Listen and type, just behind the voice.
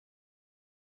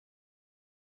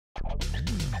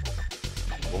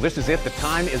Well, this is it. The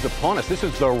time is upon us. This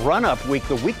is the run-up week,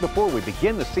 the week before we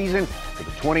begin the season for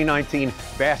the 2019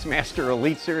 Bassmaster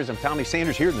Elite Series. I'm Tommy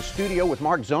Sanders here in the studio with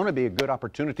Mark Zona. Be a good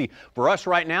opportunity for us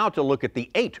right now to look at the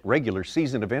 8 regular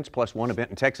season events plus one event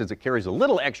in Texas that carries a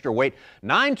little extra weight.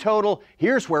 9 total.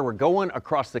 Here's where we're going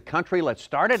across the country. Let's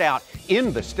start it out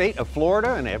in the state of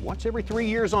Florida. And once every 3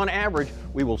 years on average,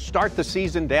 we will start the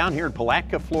season down here in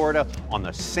Palatka, Florida on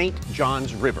the St.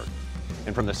 Johns River.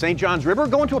 And from the St. Johns River,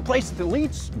 going to a place that the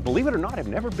elites, believe it or not, have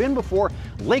never been before,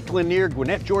 Lake Lanier,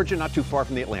 Gwinnett, Georgia, not too far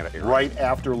from the Atlanta area. Right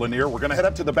after Lanier, we're going to head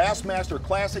up to the Bassmaster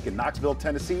Classic in Knoxville,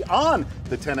 Tennessee, on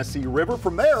the Tennessee River.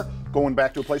 From there, going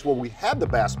back to a place where we had the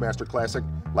Bassmaster Classic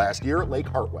last year at Lake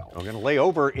Hartwell. We're going to lay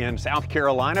over in South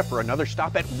Carolina for another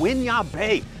stop at Winyah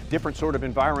Bay. Different sort of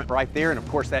environment right there. And of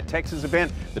course, that Texas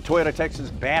event, the Toyota Texas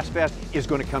Bass Fest, is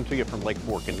going to come to you from Lake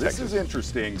Fork in Texas. This is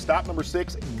interesting. Stop number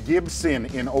 6, Gibson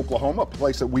in Oklahoma, a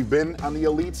place that we've been on the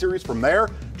Elite Series. From there,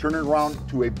 turning around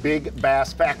to a big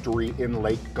bass factory in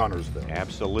Lake Gunnersville.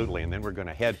 Absolutely. And then we're going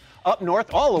to head up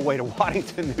north all the way to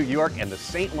Waddington, New York, and the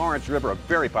St. Lawrence River, a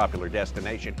very popular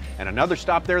destination. And another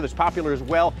stop there that's popular as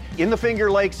well, in the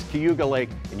Finger Lakes, Cayuga Lake,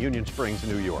 and Union Springs,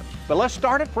 New York. But let's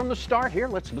start it from the start here.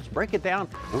 Let's break it down.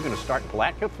 We're going to start in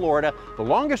Palatka, Florida. The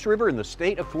longest river in the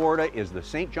state of Florida is the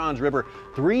St. Johns River,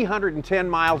 310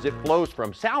 miles. It flows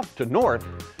from south to north.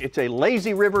 It's a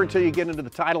lazy river until you get into the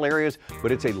tidal areas,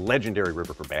 but it's a legendary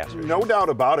river for bass fishing. No doubt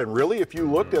about it. Really, if you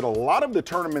looked at a lot of the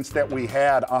tournaments that we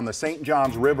had on the St.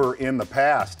 Johns River in the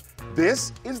past,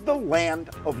 this is the land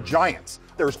of giants.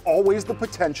 There's always the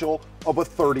potential of a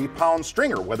 30-pound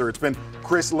stringer, whether it's been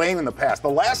Chris Lane in the past. The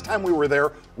last time we were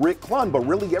there, Rick Clunn, but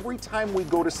really every time we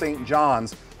go to St.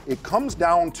 John's, it comes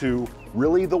down to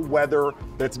really the weather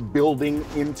that's building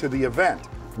into the event.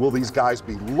 Will these guys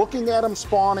be looking at them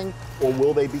spawning, or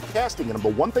will they be casting at them?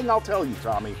 But one thing I'll tell you,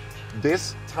 Tommy,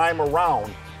 this time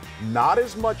around, not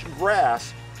as much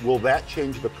grass. Will that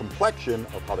change the complexion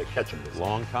of how they catch them?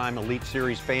 Long-time Elite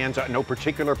Series fans, no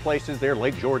particular places there.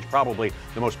 Lake George, probably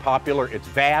the most popular. It's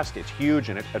vast, it's huge,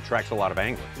 and it attracts a lot of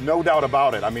anglers. No doubt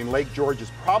about it. I mean, Lake George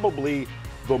is probably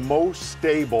the most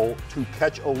stable to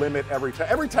catch a limit every time.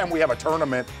 Every time we have a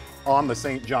tournament on the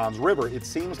St. Johns River, it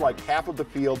seems like half of the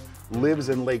field lives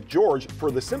in Lake George for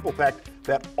the simple fact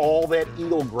that all that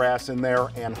eelgrass in there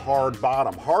and hard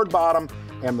bottom. Hard bottom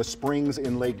and the springs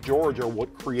in Lake George are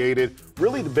what created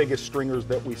really the biggest stringers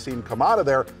that we've seen come out of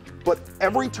there. But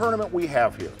every tournament we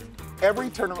have here,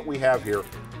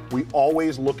 we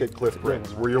always look at Cliff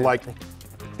Griggs, where you're like,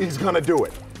 he's gonna do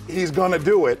it. He's gonna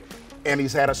do it. And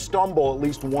he's had a stumble at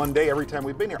least one day every time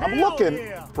we've been here. I'm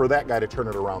looking for that guy to turn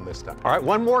it around this time. All right,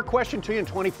 one more question to you. In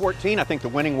 2014, I think the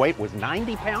winning weight was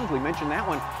 90 pounds. We mentioned that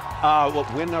one.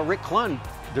 When Rick Clunn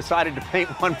decided to paint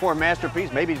one more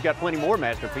masterpiece, maybe he's got plenty more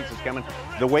masterpieces coming,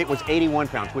 the weight was 81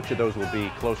 pounds. Which of those will be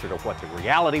closer to what the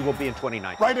reality will be in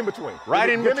 2019? Right in between.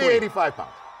 Give me 85 pounds.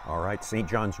 All right, St.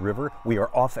 Johns River, we are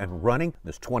off and running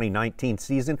this 2019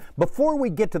 season. Before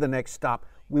we get to the next stop,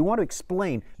 we want to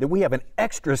explain that we have an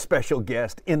extra special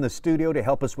guest in the studio to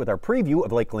help us with our preview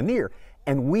of Lake Lanier.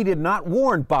 And we did not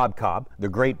warn Bob Cobb, the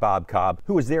great Bob Cobb,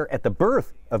 who was there at the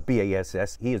birth of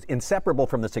B.A.S.S. He is inseparable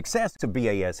from the success of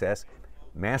B.A.S.S.,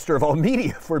 master of all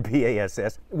media for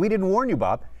B.A.S.S. We didn't warn you,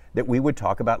 Bob, that we would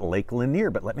talk about Lake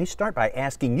Lanier. But let me start by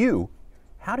asking you,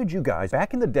 how did you guys,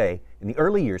 back in the day, in the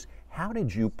early years, how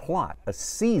did you plot a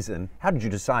season? How did you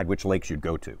decide which lakes you'd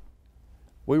go to?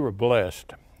 We were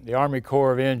blessed. The Army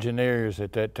Corps of Engineers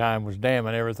at that time was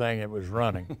damming everything that was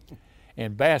running.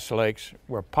 And bass lakes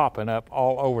were popping up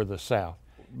all over the South.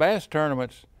 Bass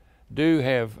tournaments do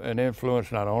have an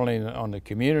influence not only on the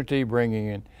community,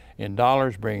 bringing in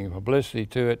dollars, bringing publicity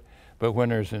to it, but when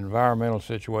there's an environmental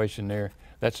situation there,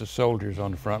 that's the soldiers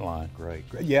on the front line. Great.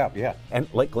 Yeah. And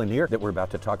Lake Lanier that we're about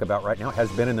to talk about right now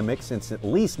has been in the mix since at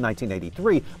least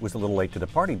 1983. Was a little late to the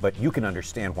party, but you can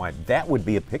understand why that would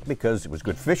be a pick, because it was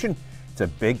good fishing. It's a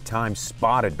big-time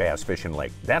spotted bass fishing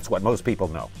lake. That's what most people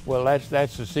know. Well,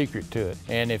 that's the secret to it.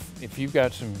 And if you've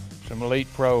got some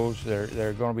elite pros,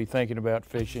 they're going to be thinking about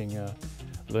fishing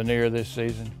Lanier this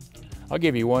season, I'll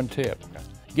give you one tip.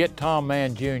 Get Tom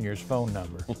Mann Jr.'s phone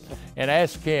number and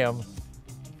ask him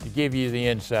to give you the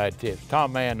inside tips.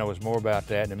 Tom Mann knows more about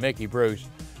that, and Mickey Bruce,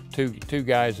 two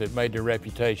guys that made their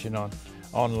reputation on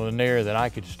Lanier that I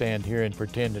could stand here and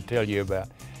pretend to tell you about.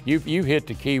 You hit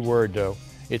the key word, though.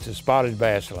 It's a spotted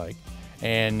bass lake,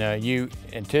 and you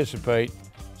anticipate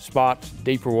spots,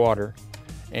 deeper water,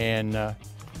 and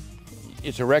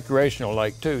it's a recreational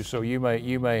lake too. So you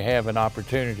may have an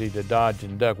opportunity to dodge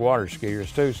and duck water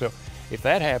skiers too. So if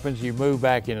that happens, you move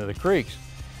back into the creeks.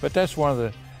 But that's one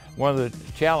of the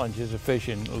challenges of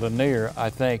fishing Lanier, I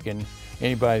think, and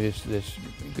anybody that's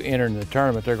entering the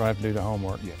tournament, they're going to have to do the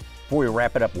homework. Yeah. Before we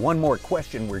wrap it up, one more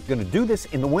question. We're going to do this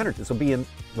in the winter. This will be in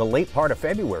the late part of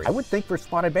February. I would think for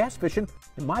spotted bass fishing,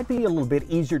 it might be a little bit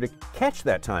easier to catch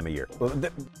that time of year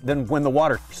than when the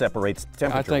water separates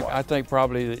temperature-wise. I think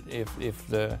probably if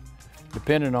the,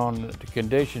 depending on the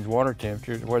conditions, water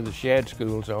temperatures, where the shad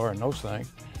schools are and those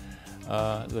things,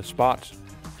 the spots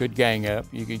could gang up.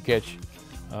 You could catch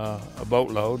a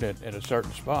boatload at a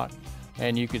certain spot,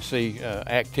 and you could see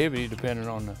activity depending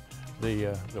on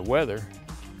the weather.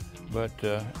 But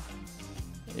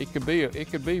it could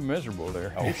be miserable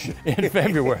there in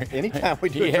February. Anytime we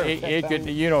do it could,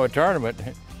 you know, a tournament.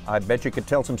 I bet you could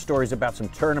tell some stories about some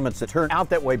tournaments that turn out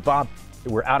that way. Bob,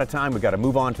 we're out of time. We've got to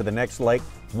move on to the next lake.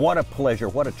 What a pleasure,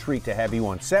 what a treat to have you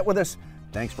on set with us.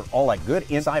 Thanks for all that good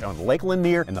insight on Lake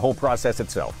Lanier and the whole process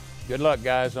itself. Good luck,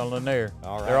 guys, on Lanier.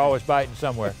 All right. They're always biting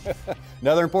somewhere.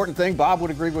 Another important thing Bob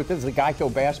would agree with this is the Geico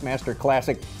Bassmaster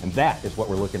Classic, and that is what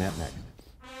we're looking at next.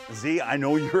 Z, I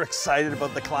know you're excited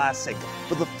about the Classic.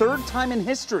 For the third time in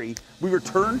history, we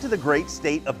return to the great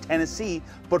state of Tennessee,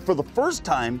 but for the first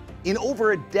time in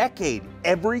over a decade,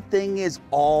 everything is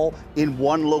all in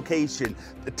one location.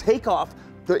 The takeoff,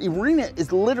 the arena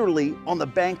is literally on the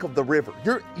bank of the river.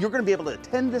 You're going to be able to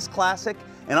attend this Classic,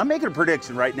 and I'm making a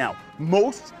prediction right now.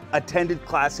 Most attended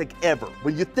Classic ever.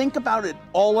 When you think about it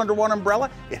all under one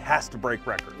umbrella, it has to break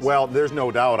records. Well, there's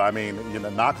no doubt. I mean, you know,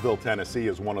 Knoxville, Tennessee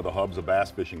is one of the hubs of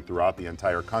bass fishing throughout the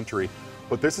entire country.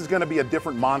 But this is going to be a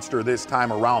different monster this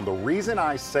time around. The reason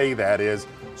I say that is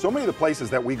so many of the places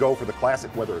that we go for the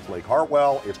Classic, whether it's Lake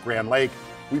Hartwell, it's Grand Lake,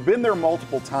 we've been there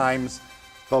multiple times.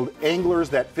 The anglers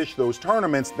that fish those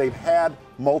tournaments, they've had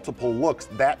multiple looks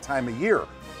that time of year.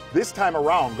 This time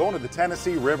around, going to the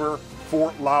Tennessee River,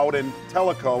 Fort Loudon,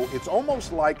 Tellico, it's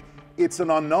almost like it's an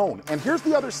unknown. And here's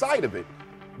the other side of it.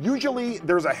 Usually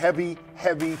there's a heavy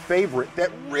favorite that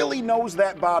really knows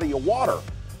that body of water.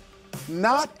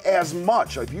 Not as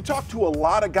much. If you talk to a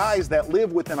lot of guys that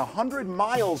live within 100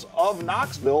 miles of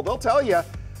Knoxville, they'll tell you,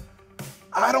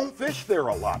 I don't fish there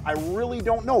a lot. I really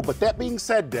don't know. But that being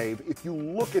said, Dave, if you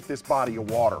look at this body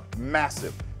of water,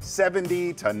 massive,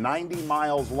 70 to 90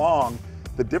 miles long,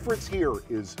 the difference here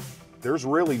is there's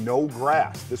really no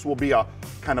grass. This will be a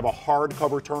kind of a hard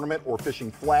cover tournament or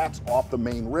fishing flats off the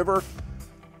main river.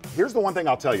 Here's the one thing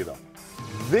I'll tell you though.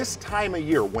 This time of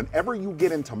year, whenever you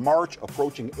get into March,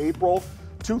 approaching April,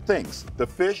 two things. The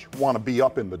fish want to be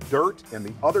up in the dirt, and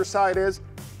the other side is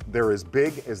they're as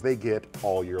big as they get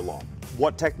all year long.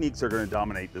 What techniques are going to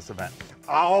dominate this event?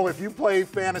 Oh, if you play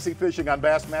fantasy fishing on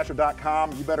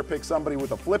Bassmaster.com, you better pick somebody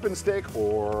with a flipping stick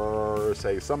or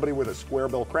say somebody with a square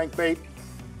bill crankbait.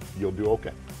 You'll do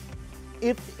okay.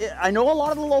 I know a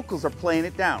lot of the locals are playing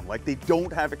it down like they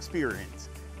don't have experience.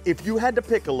 If you had to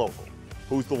pick a local,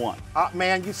 who's the one?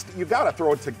 Man, you got to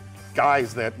throw it to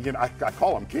guys that, you know, I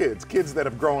call them kids that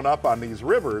have grown up on these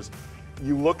rivers.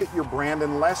 You look at your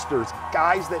Brandon Lesters,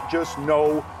 guys that just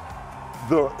know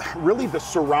really the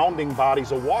surrounding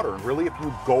bodies of water. And really, if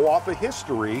you go off of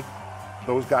history,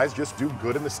 those guys just do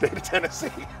good in the state of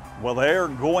Tennessee. Well, they're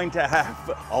going to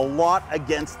have a lot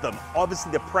against them.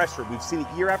 Obviously, the pressure, we've seen it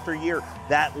year after year.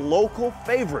 That local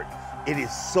favorite, it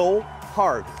is so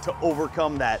hard to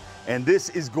overcome that. And this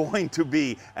is going to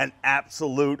be an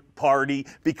absolute party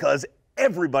because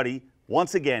everybody,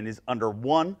 once again, is under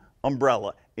one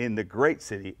umbrella in the great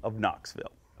city of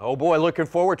Knoxville. Oh boy, looking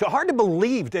forward to. Hard to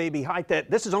believe, Davey Height,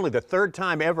 that this is only the third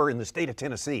time ever in the state of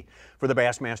Tennessee for the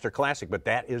Bassmaster Classic, but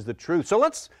that is the truth. So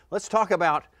let's talk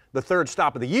about the third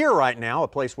stop of the year right now, a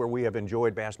place where we have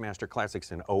enjoyed Bassmaster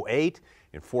Classics in 08,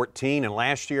 in 14, and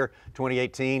last year,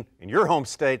 2018, in your home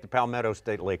state, the Palmetto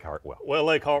State, Lake Hartwell. Well,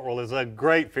 Lake Hartwell is a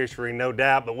great fishery, no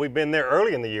doubt, but we've been there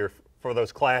early in the year for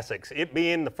those classics. It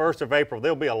being the 1st of April,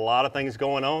 there'll be a lot of things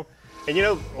going on. And you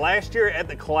know, last year at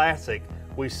the Classic,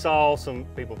 we saw some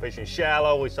people fishing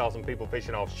shallow, we saw some people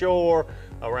fishing offshore,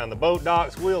 around the boat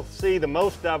docks. We'll see the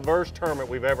most diverse tournament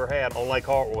we've ever had on Lake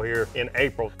Hartwell here in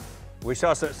April. We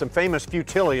saw some famous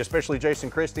futility, especially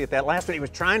Jason Christie at that last one. He was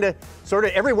trying to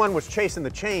everyone was chasing the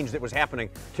change that was happening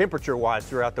temperature-wise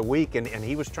throughout the week, and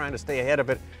he was trying to stay ahead of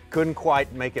it. Couldn't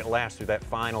quite make it last through that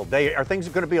final day. Are things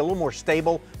going to be a little more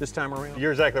stable this time around?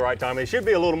 You're exactly right, Tommy. It should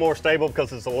be a little more stable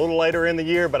because it's a little later in the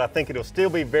year, but I think it'll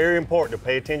still be very important to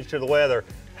pay attention to the weather,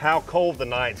 how cold the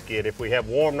nights get, if we have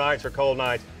warm nights or cold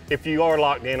nights. If you are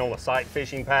locked in on a sight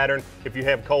fishing pattern, if you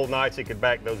have cold nights, it could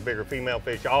back those bigger female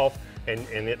fish off and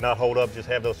it not hold up, just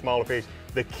have those smaller fish.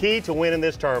 The key to winning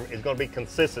this term is going to be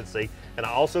consistency, and I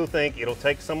also think it'll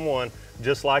take someone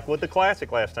just like with the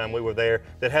Classic last time we were there,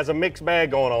 that has a mixed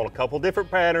bag going on, a couple different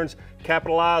patterns,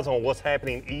 capitalize on what's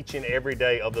happening each and every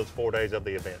day of those 4 days of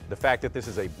the event. The fact that this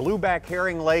is a blueback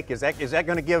herring lake, is that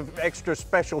going to give extra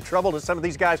special trouble to some of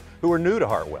these guys who are new to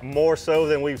Hartwell? More so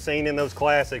than we've seen in those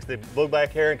Classics. The blueback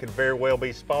herring could very well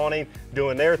be spawning,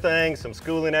 doing their thing, some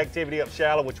schooling activity up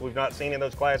shallow, which we've not seen in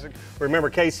those Classics. Remember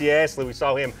Casey Ashley, we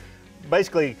saw him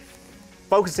basically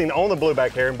focusing on the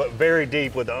blueback herring, but very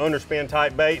deep with the underspin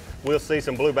type bait. We'll see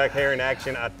some blueback herring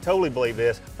action. I totally believe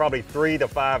this, probably 3 to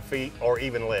 5 feet or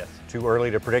even less. Too early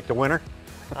to predict the winner?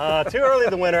 Too early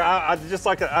in the winter. I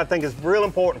think it's real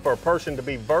important for a person to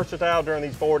be versatile during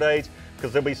these 4 days,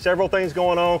 because there'll be several things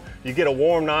going on. You get a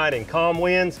warm night and calm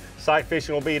winds, sight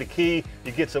fishing will be the key.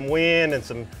 You get some wind and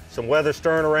some weather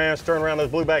stirring around those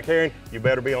blueback herring, you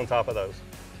better be on top of those.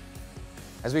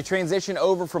 As we transition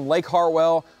over from Lake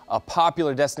Hartwell, a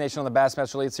popular destination on the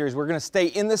Bassmaster Elite Series, we're going to stay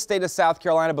in the state of South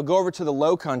Carolina, but go over to the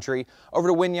Low Country, over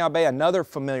to Winyah Bay, another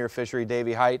familiar fishery,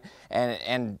 Davey Height,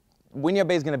 and Winyah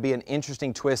Bay is going to be an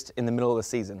interesting twist in the middle of the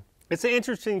season. It's an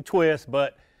interesting twist,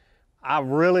 but I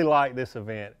really like this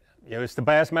event. You know, it's the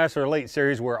Bassmaster Elite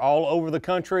Series. We're all over the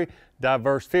country,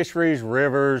 diverse fisheries,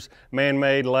 rivers,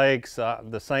 man-made lakes,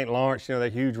 the St. Lawrence, you know,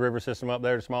 that huge river system up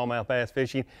there, the smallmouth bass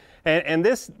fishing. And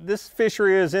this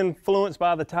fishery is influenced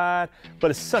by the tide,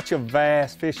 but it's such a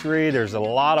vast fishery. There's a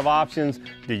lot of options.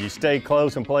 Do you stay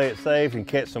close and play it safe and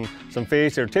catch some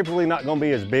fish? They're typically not going to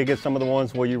be as big as some of the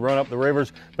ones where you run up the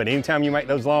rivers, but anytime you make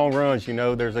those long runs, you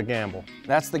know there's a gamble.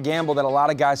 That's the gamble that a lot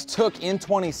of guys took in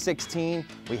 2016.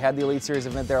 We had the Elite Series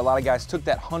event there. A lot of guys took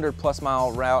that 100+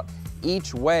 mile route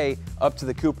each way up to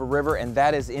the Cooper River, and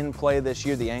that is in play this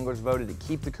year. The anglers voted to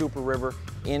keep the Cooper River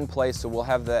in place, so we'll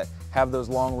have those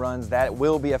long runs. That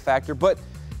will be a factor. But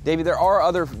Davey, there are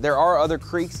other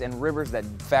creeks and rivers that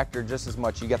factor just as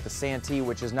much. You got the Santee,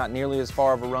 which is not nearly as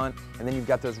far of a run, and then you've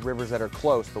got those rivers that are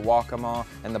close, the Waccamaw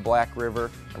and the Black River,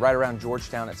 right around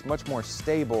Georgetown. It's much more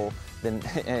stable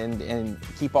and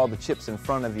keep all the chips in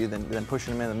front of you than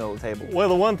pushing them in the middle of the table. Well,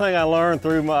 the one thing I learned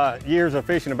through my years of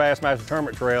fishing the Bassmaster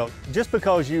Tournament Trail, just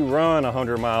because you run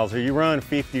 100 miles or you run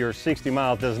 50 or 60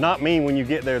 miles does not mean when you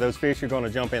get there those fish are going to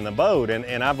jump in the boat.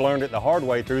 And I've learned it the hard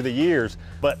way through the years.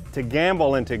 But to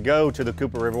gamble and to go to the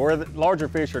Cooper River, where the larger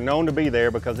fish are known to be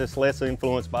there because it's less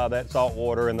influenced by that salt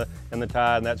water and the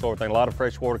tide and that sort of thing. A lot of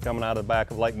fresh water coming out of the back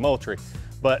of Lake Moultrie.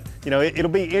 But, you know, it'll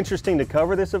be interesting to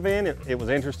cover this event. It was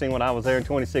interesting when I was there in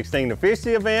 2016 to fish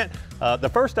the event. The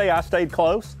first day I stayed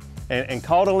close and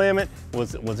caught a limit,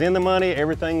 was in the money,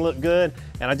 everything looked good,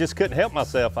 and I just couldn't help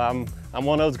myself. I'm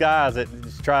one of those guys that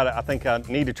just I think I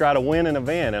need to try to win an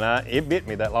event, and it bit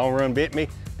me. That long run bit me.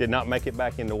 Did not make it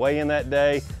back into weigh-in that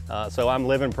day, so I'm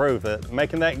living proof that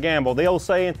making that gamble. The old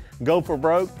saying, go for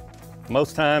broke,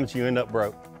 most times you end up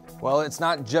broke. Well, it's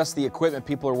not just the equipment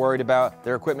people are worried about.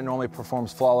 Their equipment normally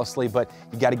performs flawlessly, but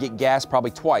you got to get gas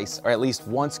probably twice, or at least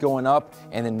once going up,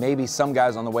 and then maybe some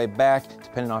guys on the way back,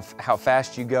 depending on how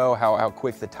fast you go, how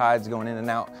quick the tide's going in and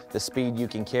out, the speed you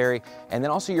can carry, and then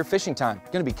also your fishing time.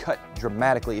 It's going to be cut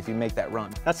dramatically if you make that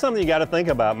run. That's something you got to think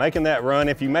about, making that run.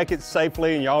 If you make it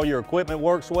safely and all your equipment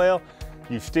works well,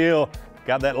 you still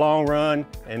got that long run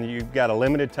and you've got a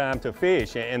limited time to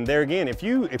fish. And there again, if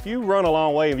you run a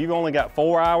long way, if you've only got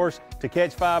 4 hours to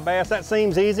catch 5 bass, that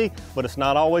seems easy, but it's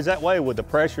not always that way with the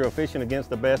pressure of fishing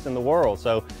against the best in the world.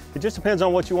 So it just depends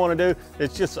on what you want to do.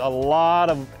 It's just a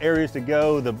lot of areas to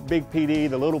go, the big PD,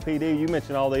 the little PD, you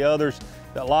mentioned all the others.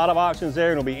 A lot of options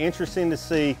there, and it'll be interesting to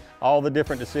see all the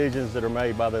different decisions that are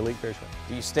made by the elite fishermen.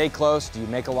 Do you stay close? Do you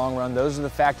make a long run? Those are the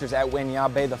factors at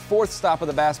Winyah Bay, the 4th stop of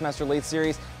the Bassmaster Elite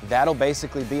Series. That'll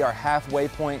basically be our halfway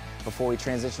point before we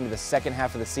transition to the second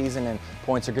half of the season, and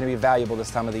points are going to be valuable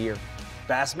this time of the year.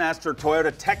 Bassmaster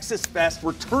Toyota Texas Best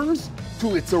returns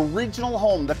to its original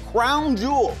home, the crown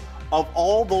jewel of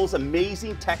all those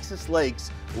amazing Texas lakes,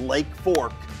 Lake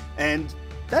Fork. And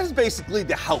that is basically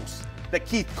the house that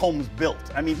Keith Combs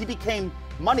built. I mean, he became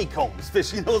Money Combs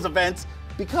fishing those events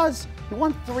because he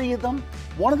won 3 of them,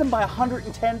 one of them by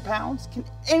 110 pounds. Can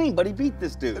anybody beat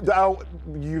this dude?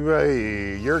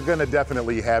 You're gonna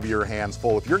definitely have your hands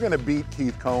full. If you're gonna beat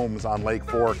Keith Combs on Lake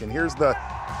Fork, and here's the,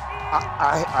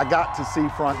 I got to see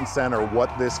front and center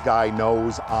what this guy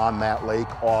knows on that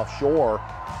lake offshore,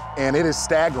 and it is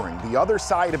staggering. The other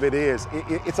side of it is,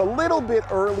 it's a little bit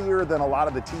earlier than a lot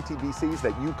of the TTBCs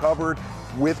that you covered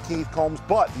with Keith Combs,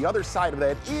 but the other side of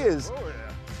that is,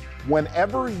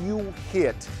 whenever you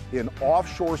hit an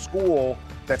offshore school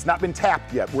that's not been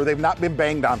tapped yet, where they've not been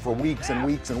banged on for weeks and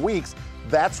weeks and weeks,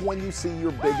 that's when you see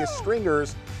your biggest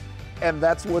stringers, and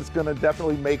that's what's gonna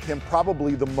definitely make him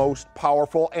probably the most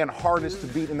powerful and hardest to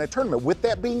beat in that tournament. With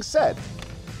that being said,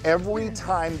 every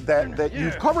time that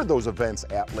you've covered those events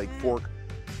at Lake Fork,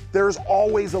 there's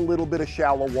always a little bit of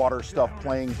shallow water stuff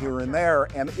playing here and there,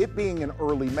 and it being in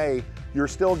early May, you're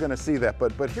still gonna see that,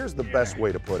 but here's the best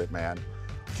way to put it, man.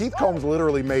 Keith Combs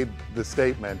literally made the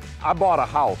statement, I bought a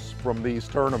house from these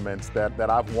tournaments that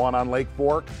I've won on Lake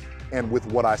Fork, and with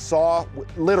what I saw,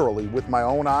 literally with my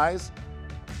own eyes,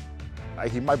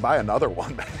 he might buy another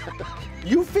one.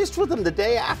 You fished with him the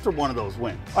day after one of those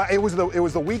wins. It was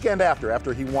the weekend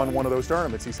after he won one of those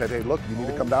tournaments. He said, hey, look, you need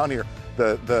to come down here.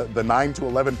 The 9 to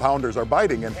 11 pounders are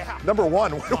biting. And number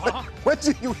one, when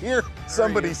did you hear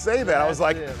somebody say that? I was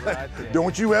like,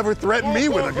 don't you ever threaten me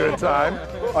with a good time.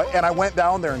 And I went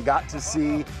down there and got to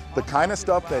see the kind of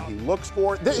stuff that he looks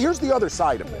for. Here's the other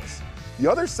side of this. The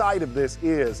other side of this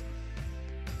is,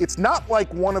 it's not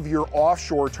like one of your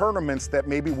offshore tournaments that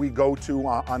maybe we go to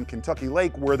on Kentucky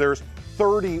Lake where there's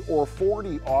 30 or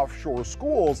 40 offshore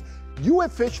schools. You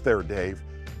have fished there, Dave.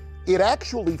 It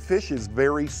actually fishes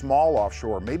very small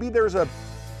offshore. Maybe there's a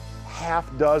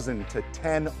half dozen to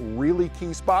 10 really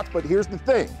key spots, but here's the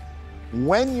thing.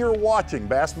 When you're watching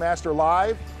Bassmaster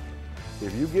Live,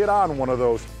 if you get on one of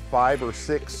those 5 or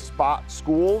 6 spot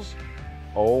schools,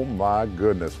 oh my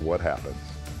goodness, what happens?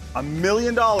 $1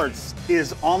 million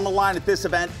is on the line at this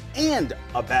event and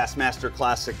a Bassmaster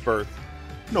Classic berth.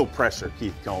 No pressure,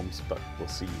 Keith Combs, but we'll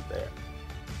see you there.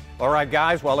 All right,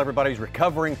 guys, while everybody's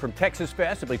recovering from Texas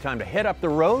Fest, it'll be time to head up the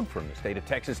road from the state of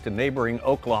Texas to neighboring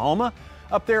Oklahoma.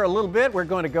 Up there a little bit, we're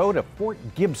going to go to Fort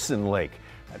Gibson Lake.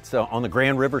 That's on the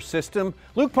Grand River system.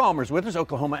 Luke Palmer's with us,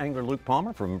 Oklahoma angler Luke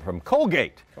Palmer from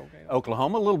Colgate,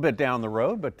 Oklahoma, a little bit down the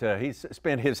road, but he's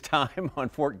spent his time on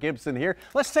Fort Gibson here.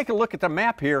 Let's take a look at the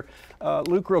map here,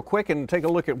 Luke, real quick, and take a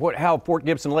look at how Fort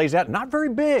Gibson lays out. Not very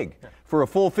big for a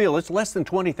full field. It's less than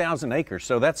 20,000 acres,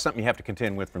 so that's something you have to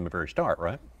contend with from the very start,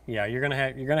 right? Yeah, you're gonna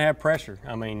have pressure.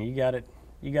 I mean, you got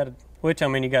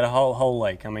a whole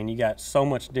lake. I mean, you got so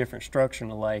much different structure in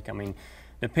the lake. I mean,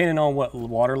 depending on what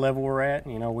water level we're at,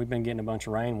 you know, we've been getting a bunch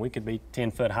of rain. We could be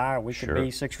 10 foot high, we could be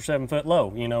 6 or 7 foot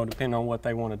low, you know, depending on what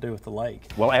they want to do with the lake.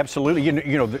 Well, absolutely.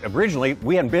 You know, originally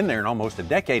we hadn't been there in almost a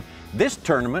decade. This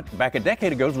tournament, back a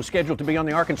decade ago, was scheduled to be on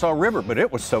the Arkansas River, but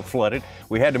it was so flooded,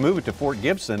 we had to move it to Fort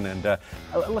Gibson. And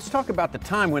let's talk about the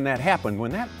time when that happened.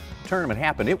 When that tournament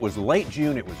happened, it was late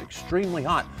June, it was extremely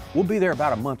hot. We'll be there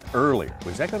about a month earlier.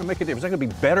 Was that going to make a difference? Was that going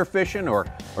to be better fishing or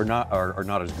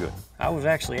not as good? I was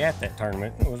actually at that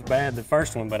tournament. It was bad the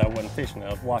first one, but I wasn't fishing, I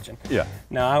was watching. Yeah.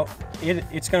 No,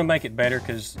 it's going to make it better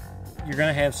because you're going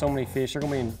to have so many fish. They're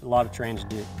going to be in a lot of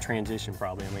transition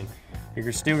probably. I mean,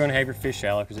 you're still going to have your fish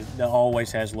shallow because it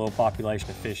always has a little population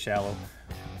of fish shallow.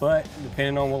 But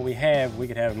depending on what we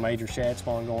could have a major shad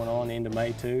spawn going on into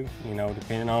May too. You know,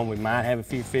 depending on, we might have a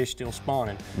few fish still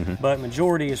spawning. But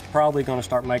majority is probably going to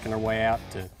start making their way out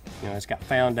to, you know, it's got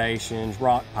foundations,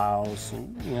 rock piles,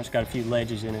 and, you know, it's got a few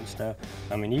ledges in it and stuff.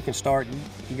 I mean, you can start,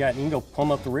 you can go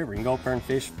plumb up the river. You can go up there and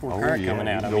fish before current coming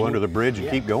out. You can go under the bridge and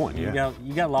keep going, You got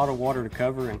a lot of water to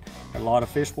cover, and a lot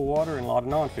of fishable water and a lot of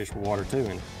non-fishable water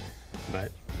too.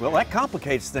 Well, that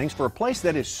complicates things for a place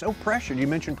that is so pressured. You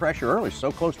mentioned pressure earlier,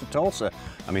 so close to Tulsa.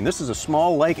 I mean, this is a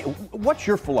small lake. What's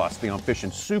your philosophy on fishing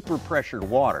super pressured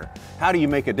water? How do you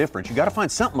make a difference? You got to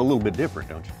find something a little bit different,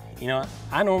 don't you? You know,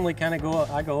 I normally kind of go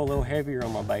a little heavier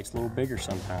on my baits, a little bigger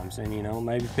sometimes. And, you know,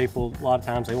 maybe people, a lot of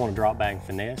times they want to drop back and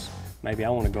finesse. Maybe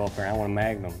I want to go up there and I want to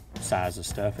magnum size of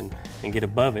stuff and get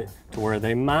above it to where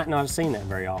they might not have seen that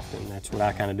very often. That's what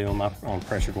I kind of do on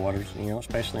pressured waters, you know,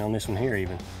 especially on this one here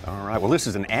even. All right, well, this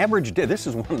is an average depth. This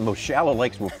is one of the most shallow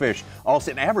lakes we'll fish. Also,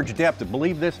 an average depth,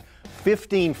 believe this,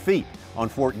 15 feet on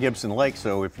Fort Gibson Lake.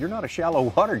 So if you're not a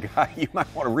shallow water guy, you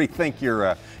might want to rethink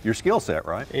your skill set,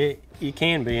 right? You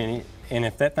can be, and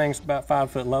if that thing's about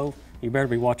 5 foot low, you better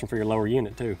be watching for your lower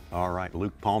unit too. All right,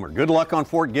 Luke Palmer. Good luck on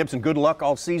Fort Gibson. Good luck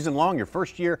all season long. Your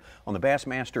first year on the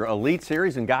Bassmaster Elite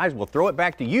Series. And guys, we'll throw it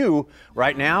back to you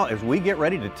right now as we get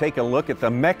ready to take a look at the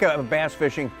mecca of bass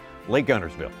fishing, Lake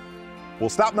Guntersville. Well,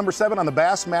 stop number 7 on the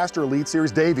Bassmaster Elite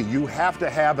Series. Davey, you have to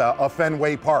have a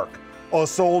Fenway Park, a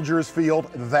Soldiers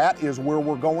Field. That is where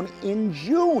we're going in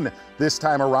June this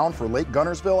time around for Lake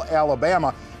Guntersville,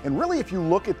 Alabama. And really, if you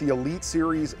look at the Elite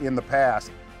Series in the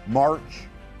past, March,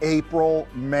 April,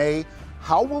 May,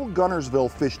 how will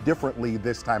Guntersville fish differently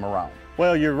this time around?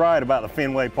 Well, you're right about the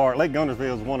Fenway Park. Lake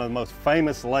Guntersville is one of the most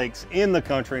famous lakes in the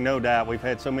country, no doubt. We've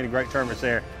had so many great tournaments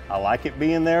there. I like it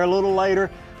being there a little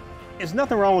later. There's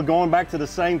nothing wrong with going back to the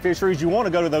same fisheries. You want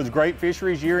to go to those great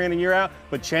fisheries year in and year out,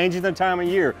 but changing the time of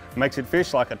year makes it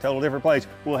fish like a total different place.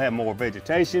 We'll have more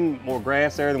vegetation, more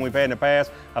grass there than we've had in the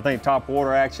past. I think top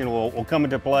water action will come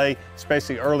into play,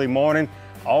 especially early morning.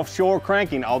 offshore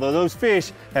cranking, although those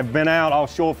fish have been out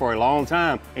offshore for a long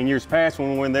time. In years past,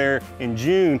 when we were there in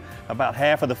June, about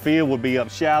half of the field would be up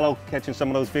shallow, catching some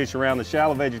of those fish around the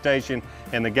shallow vegetation,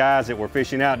 and the guys that were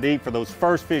fishing out deep for those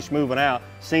first fish moving out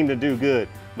seemed to do good.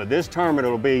 But this tournament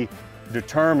will be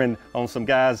determined on some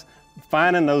guys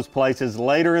finding those places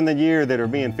later in the year that are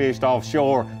being fished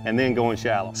offshore and then going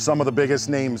shallow. Some of the biggest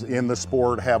names in the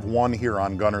sport have won here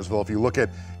on Guntersville. If you look at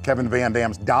Kevin Van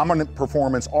Dam's dominant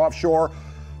performance offshore,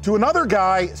 to another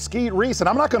guy, Skeet Reese, and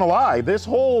I'm not gonna lie, this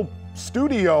whole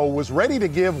studio was ready to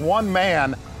give one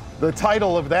man the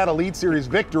title of that Elite Series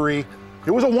victory.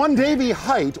 It was a one Davey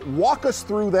height. Walk us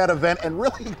through that event and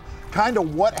really kind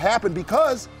of what happened,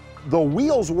 because the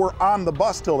wheels were on the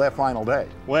bus till that final day.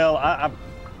 Well, I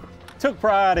took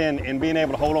pride in being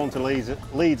able to hold on to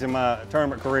leads in my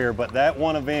tournament career, but that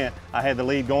one event, I had the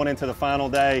lead going into the final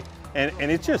day, and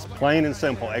it's just plain and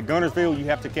simple. At Guntersville, you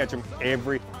have to catch them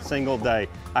every single day.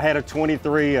 I had a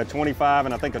 23, a 25,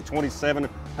 and I think a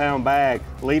 27-pound bag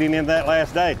leading into that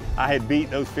last day. I had beat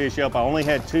those fish up. I only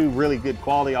had 2 really good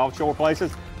quality offshore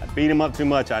places. I beat them up too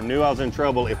much. I knew I was in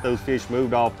trouble if those fish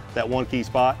moved off that one key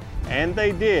spot. And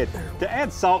they did. To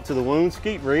add salt to the wound,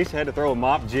 Skeet Reese had to throw a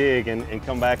mop jig and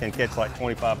come back and catch like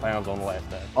 25 pounds on the last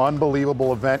day.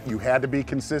 Unbelievable event. You had to be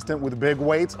consistent with big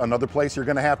weights. Another place you're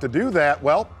going to have to do that.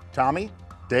 Well, Tommy,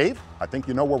 Dave, I think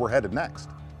you know where we're headed next.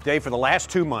 Dave, for the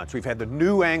last 2 months, we've had the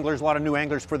new anglers, a lot of new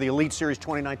anglers for the Elite Series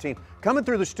 2019. Coming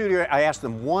through the studio, I asked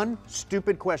them one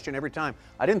stupid question every time.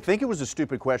 I didn't think it was a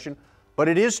stupid question, but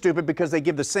it is stupid because they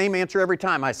give the same answer every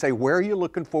time. I say, where are you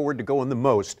looking forward to going the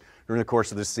most during the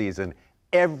course of the season?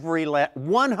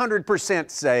 100%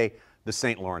 say the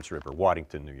St. Lawrence River,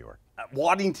 Waddington, New York.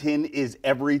 Waddington is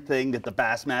everything that the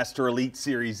Bassmaster Elite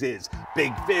Series is.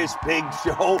 Big fish, big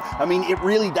show. I mean,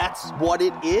 that's what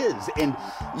it is. And,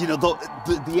 you know,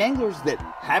 the anglers that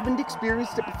haven't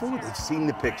experienced it before, they've seen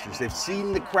the pictures, they've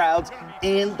seen the crowds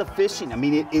and the fishing. I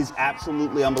mean, it is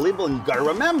absolutely unbelievable. And you got to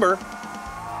remember,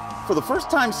 for the first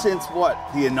time since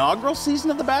the inaugural season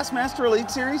of the Bassmaster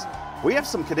Elite Series, we have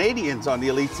some Canadians on the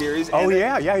Elite Series. Oh,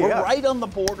 yeah. We're right on the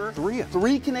border.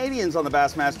 3 Canadians on the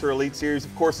Bassmaster Elite Series.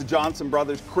 Of course, the Johnson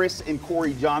brothers, Chris and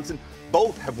Corey Johnson,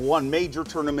 both have won major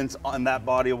tournaments on that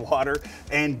body of water.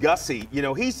 And Gussie, you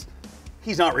know, he's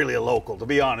not really a local, to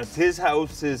be honest. His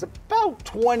house is about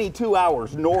 22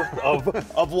 hours north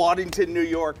of Waddington, New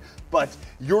York. But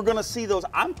you're going to see those.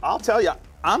 I'll tell you,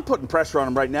 I'm putting pressure on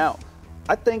him right now.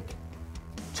 I think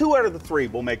 2 out of the 3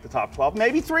 will make the top 12,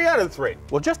 maybe 3 out of the 3.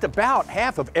 Well, just about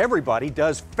half of everybody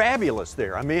does fabulous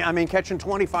there. I mean, catching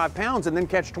 25 pounds and then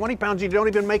catch 20 pounds, you don't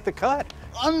even make the cut.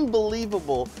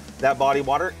 Unbelievable, that body of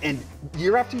water. And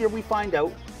year after year, we find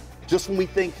out, just when we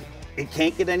think it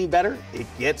can't get any better, it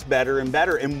gets better and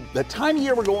better. And the time of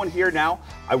year we're going here now,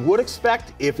 I would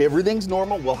expect, if everything's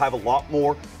normal, we'll have a lot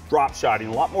more drop shotting,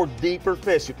 a lot more deeper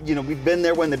fish. You know, we've been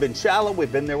there when they've been shallow,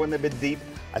 we've been there when they've been deep.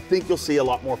 I think you'll see a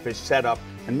lot more fish set up,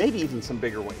 and maybe even some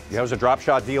bigger weights. Yeah, it was a drop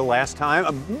shot deal last time,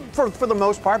 for the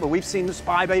most part, but we've seen the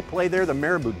spy bait play there, the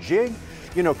marabou jig,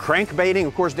 you know, crankbaiting,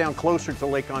 of course, down closer to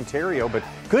Lake Ontario, but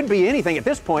could be anything. At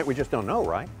this point, we just don't know,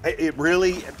 right? It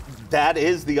really, that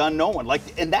is the unknown.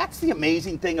 And that's the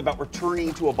amazing thing about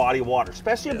returning to a body of water,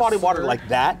 especially a body of water like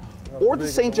that, or the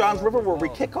St. Johns River where we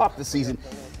kick off the season.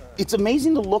 It's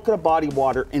amazing to look at a body of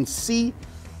water and see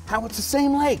how it's the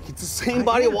same lake, it's the same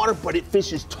body of water, but it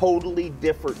fishes totally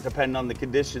different depending on the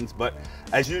conditions. But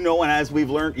as you know, and as we've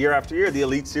learned year after year, the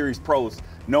Elite Series pros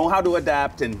know how to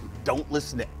adapt and don't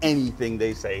listen to anything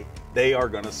they say. They are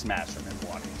going to smash them in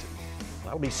Waddington.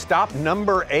 That'll be stop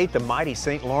number 8, the mighty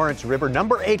St. Lawrence River.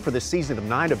 Number 8 for the season of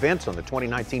 9 events on the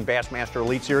 2019 Bassmaster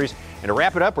Elite Series. And to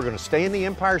wrap it up, we're going to stay in the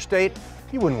Empire State.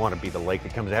 You wouldn't want to be the lake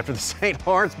that comes after the St.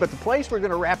 Lawrence, but the place we're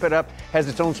going to wrap it up has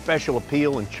its own special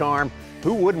appeal and charm.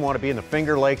 Who wouldn't want to be in the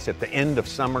Finger Lakes at the end of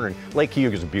summer? And Lake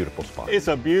Cayuga is a beautiful spot. It's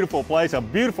a beautiful place, a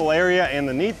beautiful area, and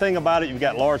the neat thing about it, you've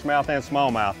got largemouth and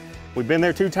smallmouth. We've been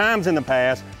there 2 times in the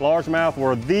past. Largemouth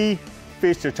were the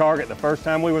fish to target the first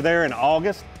time we were there in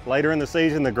August. Later in the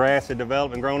season, the grass had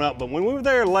developed and grown up, but when we were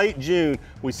there late June,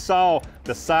 we saw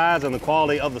the size and the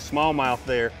quality of the smallmouth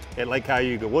there at Lake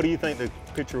Cayuga. What do you think the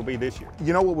picture will be this year?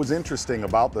 You know what was interesting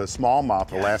about the smallmouth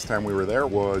the last time we were there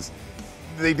was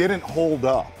they didn't hold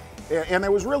up. And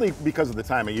it was really because of the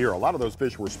time of year. A lot of those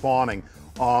fish were spawning.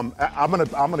 I'm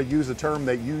gonna use a term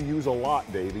that you use a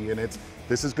lot, Davey, and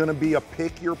this is gonna be a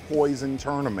pick your poison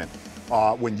tournament.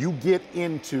 When you get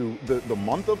into the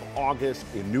month of August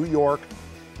in New York,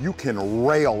 you can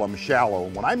rail them shallow.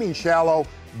 When I mean shallow,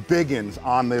 biggins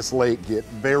on this lake get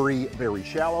very, very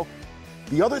shallow.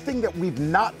 The other thing that we've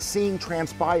not seen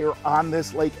transpire on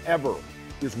this lake ever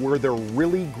is where they're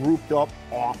really grouped up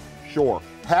offshore.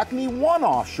 Hackney won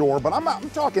offshore, but I'm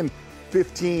talking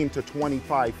 15 to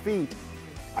 25 feet.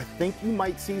 I think you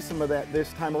might see some of that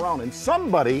this time around. And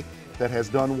somebody that has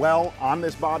done well on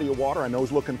this body of water, I know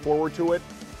is looking forward to it,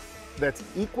 that's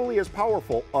equally as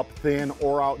powerful up thin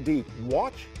or out deep.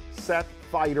 Watch Seth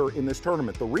Fighter in this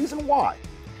tournament. The reason why,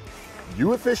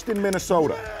 you have fished in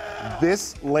Minnesota.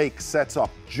 This lake sets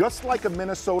up just like a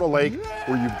Minnesota lake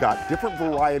where you've got different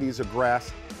varieties of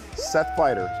grass. Seth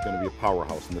Fighter is going to be a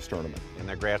powerhouse in this tournament. And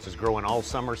that grass is growing all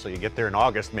summer, so you get there in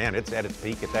August, man, it's at its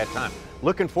peak at that time.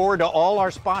 Looking forward to all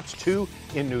our spots, too,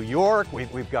 in New York.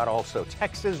 We've got also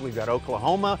Texas, we've got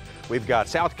Oklahoma, we've got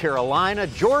South Carolina,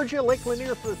 Georgia, Lake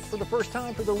Lanier for the first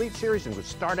time for the Elite Series, and we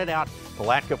started out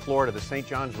Palatka, Florida, the St.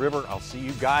 Johns River. I'll see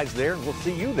you guys there, and we'll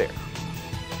see you there.